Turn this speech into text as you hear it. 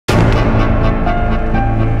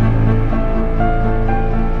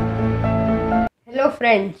Hello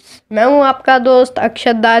friends, मैं हूं आपका दोस्त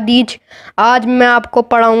अक्षत दादीज। आज मैं आपको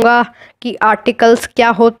पढ़ाऊंगा कि आर्टिकल्स क्या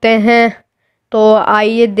होते हैं। तो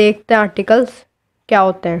आइए देखते हैं आर्टिकल्स क्या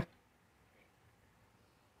होते हैं।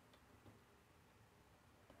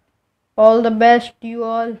 All the best you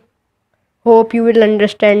all, hope you will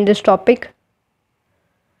understand this topic.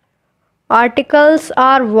 Articles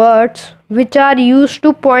are words which are used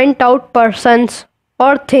to point out persons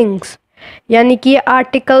or things. यानी कि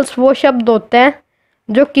आर्टिकल्स वो शब्द होते हैं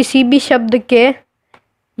जो किसी भी शब्द के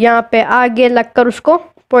यहाँ पे आगे लगकर उसको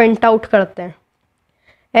पॉइंट आउट करते हैं।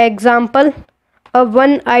 Example, a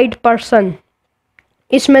one eyed person.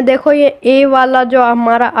 इसमें देखो, ये ए वाला जो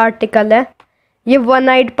हमारा आर्टिकल है ये वन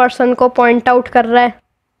आइड पर्सन को पॉइंट आउट कर रहा है।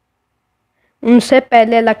 उनसे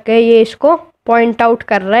पहले लग के ये इसको पॉइंट आउट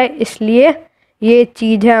कर रहा है, इसलिए ये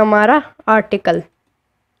चीज़ है हमारा article.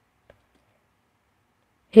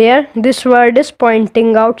 Here this word is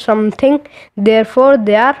pointing out something, therefore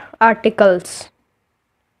they are articles.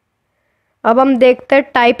 अब हम देखते हैं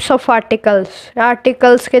टाइप्स ऑफ आर्टिकल्स।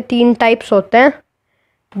 आर्टिकल्स के तीन टाइप्स होते हैं।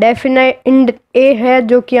 डेफिनाइट ए है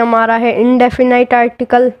जो कि हमारा है इंडेफिनाइट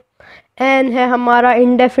आर्टिकल, एन है हमारा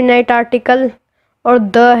इंडेफिनाइट आर्टिकल और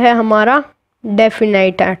द है हमारा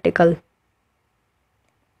डेफिनाइट आर्टिकल।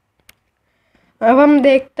 अब हम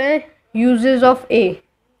देखते हैं uses of A.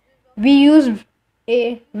 We use A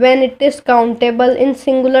when it is countable in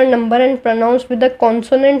singular number and pronounced with a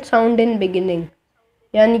consonant sound in beginning।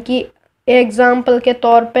 यानी कि एग्जाम्पल के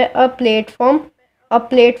तौर पे अ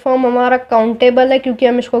प्लेटफॉर्म हमारा काउंटेबल है क्योंकि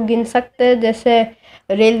हम इसको गिन सकते हैं। जैसे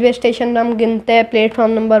रेलवे स्टेशन में हम गिनते हैं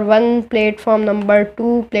platform number 1, platform number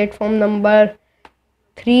 2, platform number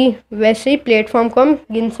 3, वैसे ही प्लेटफॉर्म को हम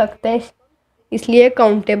गिन सकते हैं, इसलिए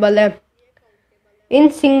काउंटेबल है। इन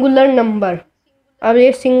सिंगुलर नंबर, अब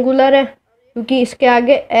ये सिंगुलर है क्योंकि इसके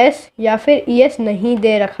आगे एस या फिर ई एस नहीं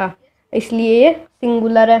दे रखा, इसलिए ये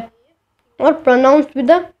सिंगुलर है। और pronounced with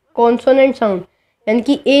the consonant sound, यानी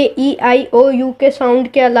कि ए ई आई ओ यू के साउंड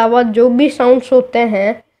के अलावा जो भी साउंड्स होते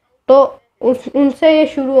हैं तो उनसे ये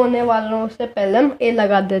शुरू होने वालों से पहले हम ए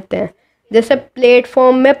लगा देते हैं। जैसे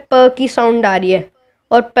प्लेटफॉर्म में प की साउंड आ रही है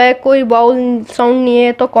और प कोई वाउल साउंड नहीं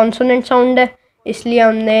है तो कॉन्सोनेंट साउंड है, इसलिए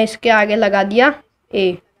हमने इसके आगे लगा दिया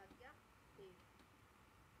ए।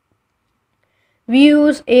 We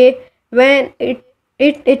use a when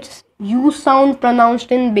its U sound pronounced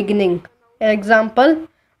in beginning. Example,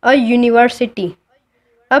 a university।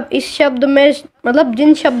 अब इस शब्द में मतलब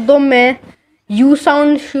जिन शब्दों में U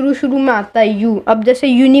साउंड शुरू में आता है U, अब जैसे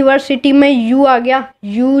यूनिवर्सिटी में U आ गया,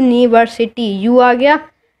 यूनिवर्सिटी U आ गया,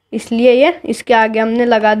 इसलिए ये इसके आगे हमने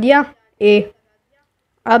लगा दिया A।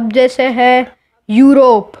 अब जैसे है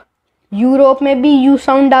यूरोप में भी U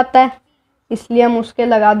साउंड आता है, इसलिए हम उसके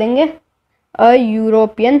लगा देंगे a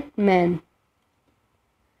European man।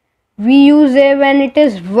 We use a when it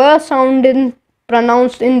is v sound in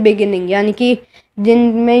pronounced in beginning, यानी कि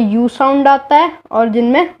जिनमें u साउंड आता है और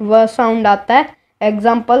जिनमें v साउंड आता है।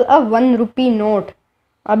 एग्जाम्पल, अ 1 रुपी नोट।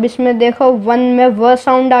 अब इसमें देखो 1 में v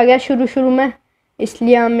साउंड आ गया शुरू में,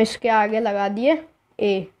 इसलिए हम इसके आगे लगा दिए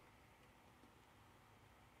a।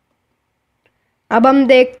 अब हम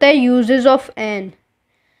देखते हैं uses of N.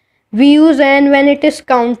 We use an when it is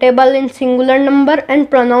countable in singular number and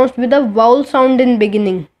pronounced with a vowel sound in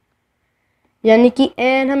beginning। यानी कि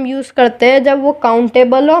एन हम यूज़ करते हैं जब वो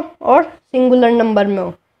काउंटेबल हो और सिंगुलर नंबर में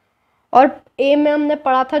हो। और ए में हमने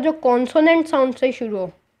पढ़ा था जो कॉन्सोनेंट साउंड से शुरू हो,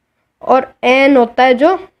 और एन होता है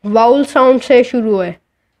जो वाउल साउंड से शुरू है।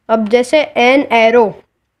 अब जैसे एन एरो,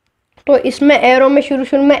 तो इसमें एरो में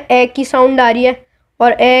शुरू में ए की साउंड आ रही है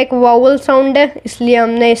और ए एक वाउल साउंड है, इसलिए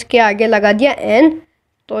हमने इसके आगे लगा दिया एन।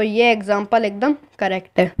 तो ये एग्जाम्पल एकदम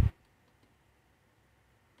करेक्ट है।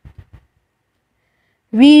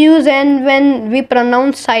 We use N when we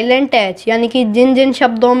pronounce silent H, यानी कि जिन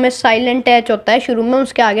शब्दों में साइलेंट एच होता है शुरू में,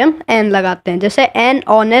 उसके आगे हम एन लगाते हैं। जैसे एन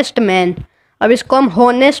ऑनेस्ट मैन, अब इसको हम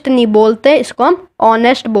हॉनेस्ट नहीं बोलते, इसको हम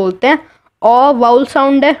ऑनेस्ट बोलते हैं। ओ वाउल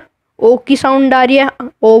साउंड है, ओ की साउंड आ रही है,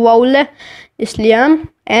 ओ वाउल है, इसलिए हम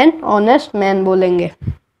एन ऑनेस्ट मैन बोलेंगे।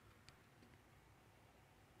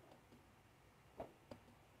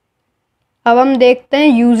 अब हम देखते हैं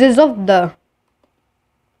uses of the.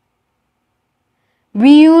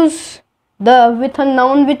 We use the with a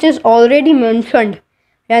noun which is already mentioned,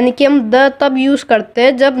 यानी कि हम द तब यूज करते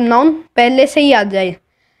हैं जब नाउन पहले से ही आ जाए।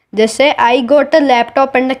 जैसे I got a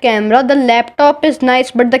laptop and a camera, the laptop is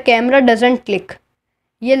nice but the camera doesn't click.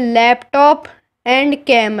 ये लैपटॉप एंड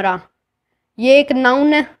कैमरा ये एक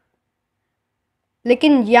नाउन है,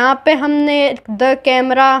 लेकिन यहाँ पे हमने द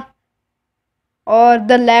कैमरा और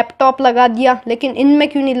द लैपटॉप लगा दिया, लेकिन इनमें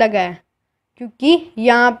क्यों नहीं लगाया? क्योंकि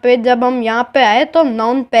यहाँ पे जब हम यहाँ पे आए तो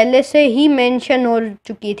नाउन पहले से ही मेंशन हो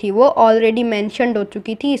चुकी थी, वो ऑलरेडी मेंशन्ड हो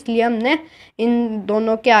चुकी थी, इसलिए हमने इन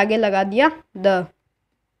दोनों के आगे लगा दिया the.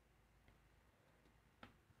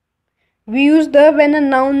 We use the when a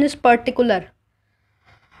noun is particular.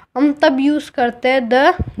 हम तब यूज करते हैं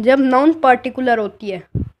द जब नाउन पर्टिकुलर होती है।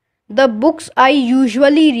 The books I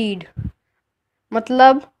usually read,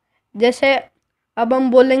 मतलब जैसे अब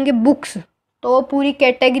हम बोलेंगे बुक्स तो पूरी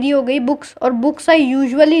कैटेगरी हो गई बुक्स, और बुक्स आई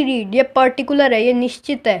यूजुअली रीड ये पर्टिकुलर है, ये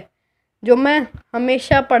निश्चित है, जो मैं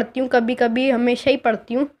हमेशा पढ़ती हूँ, कभी कभी हमेशा ही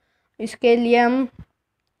पढ़ती हूँ, इसके लिए हम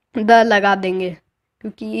द लगा देंगे,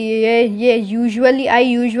 क्योंकि ये यूजुअली आई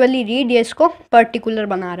यूजुअली रीड ये इसको पर्टिकुलर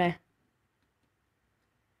बना रहा है।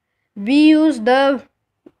 We use the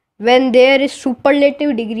when there is superlative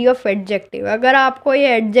degree of adjective. अगर आपको ये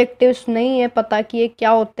एडजेक्टिव्स नहीं है पता कि ये क्या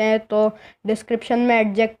होते हैं तो डिस्क्रिप्शन में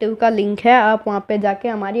एडजेक्टिव का लिंक है, आप वहाँ पे जाके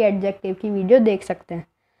हमारी एडजेक्टिव की वीडियो देख सकते हैं।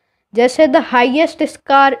 जैसे the highest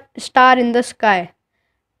star in the sky,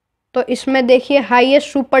 तो इसमें देखिए हाईएस्ट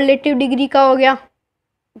सुपरलेटिव डिग्री का हो गया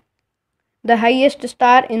the highest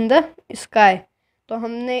star in the sky, तो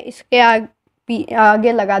हमने इसके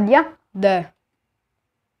आगे लगा दिया द।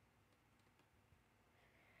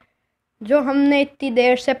 जो हमने इतनी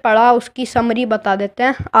देर से पढ़ा उसकी समरी बता देते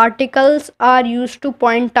हैं। Articles are use two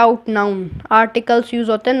point out noun. Articles use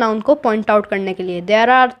होते हैं नाउन को पॉइंट आउट करने के लिए। There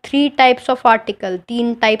are 3 types of article,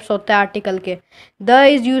 3 types होते हैं आर्टिकल के। The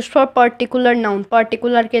is use for particular noun,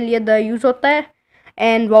 particular के लिए द यूज होता है,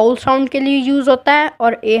 एंड वाउल साउंड के लिए यूज होता है,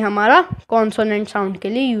 और ए हमारा कॉन्सोनेंट साउंड के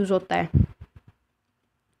लिए यूज होता है।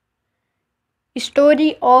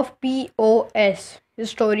 Story of POS,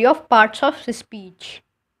 story of parts of speech.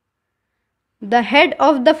 The head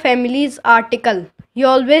of the family's article, he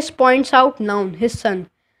always points out noun, his son,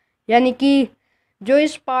 यानी कि जो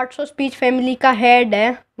इस पार्ट्स ऑफ स्पीच फैमिली का हेड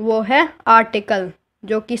है वो है आर्टिकल,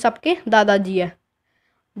 जो कि सबके दादाजी है,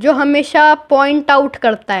 जो हमेशा पॉइंट आउट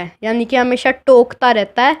करता है, यानी कि हमेशा टोकता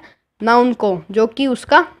रहता है नाउन को, जो कि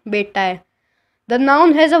उसका बेटा है। The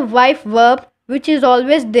noun has a wife verb which is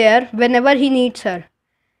always there when ever he needs हर,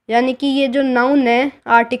 यानी कि ये जो नाउन है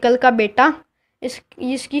आर्टिकल का बेटा,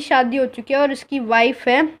 इसकी शादी हो चुकी है और इसकी वाइफ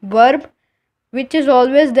है verb which is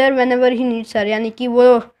always there when ever he needs हर, यानी कि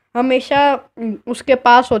वो हमेशा उसके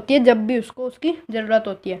पास होती है जब भी उसको उसकी ज़रूरत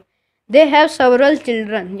होती है। दे हैव सेवरल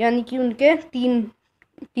चिल्ड्रन, यानी कि उनके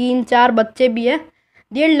तीन चार बच्चे भी हैं।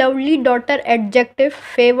 There lovely daughter adjective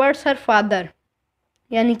favours her father,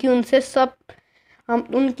 यानी कि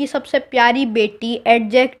उनकी सबसे प्यारी बेटी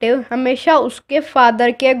एडजेक्टिव हमेशा उसके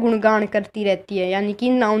फादर के गुणगान करती रहती है, यानी कि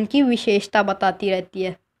नाउन की विशेषता बताती रहती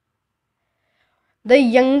है। The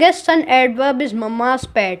youngest son adverb is mama's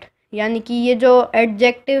पेट, यानी कि ये जो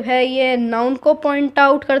एडजेक्टिव है ये नाउन को पॉइंट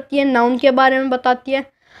आउट करती है, नाउन के बारे में बताती है,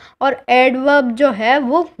 और एडवर्ब जो है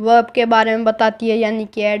वो वर्ब के बारे में बताती है, यानी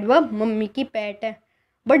कि एडवर्ब मम्मी की पेट है।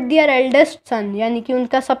 बट दियर एल्डेस्ट सन, यानी कि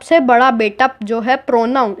उनका सबसे बड़ा बेटा जो है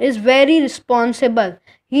pronoun is very responsible,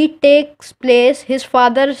 he takes place his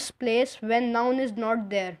father's place when noun is not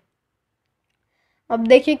there. अब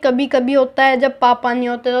देखिए कभी कभी होता है जब पापा नहीं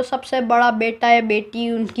होते तो सबसे बड़ा बेटा या बेटी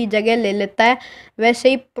उनकी जगह ले लेता है, वैसे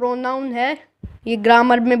ही प्रोनाउन है ये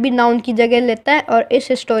ग्रामर में भी नाउन की जगह लेता है और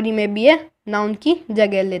इस स्टोरी में भी ये नाउन की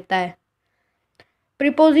जगह लेता है।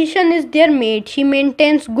 Preposition is there made, she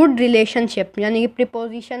maintains good relationship, यानी कि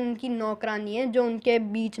प्रीपोजिशन उनकी नौकरानी है जो उनके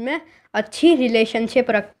बीच में अच्छी रिलेशनशिप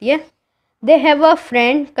रखती है। They have a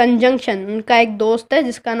friend conjunction, उनका एक दोस्त है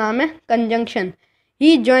जिसका नाम है conjunction.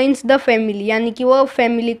 He joins the family, यानी कि वो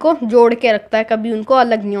फैमिली को जोड़ के रखता है, कभी उनको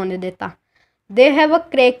अलग नहीं होने देता। They have a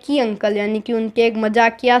cracky uncle, यानी कि उनके एक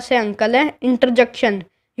मजाकिया से अंकल है। इंटरजेक्शन,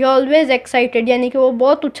 ही ऑलवेज एक्साइटेड, यानी कि वो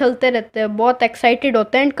बहुत उछलते रहते हैं, बहुत एक्साइटेड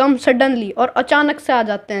होते हैं। एंड कम सडनली, और अचानक से आ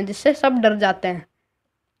जाते हैं जिससे सब डर जाते हैं।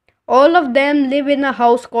 All of them live in a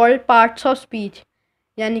house called parts of speech,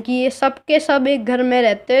 यानी कि ये सब के सब एक घर में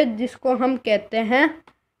रहते हैं जिसको हम कहते हैं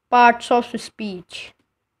parts of speech.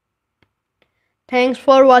 Thanks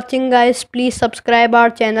for watching guys, please subscribe our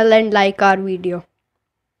channel and like our video.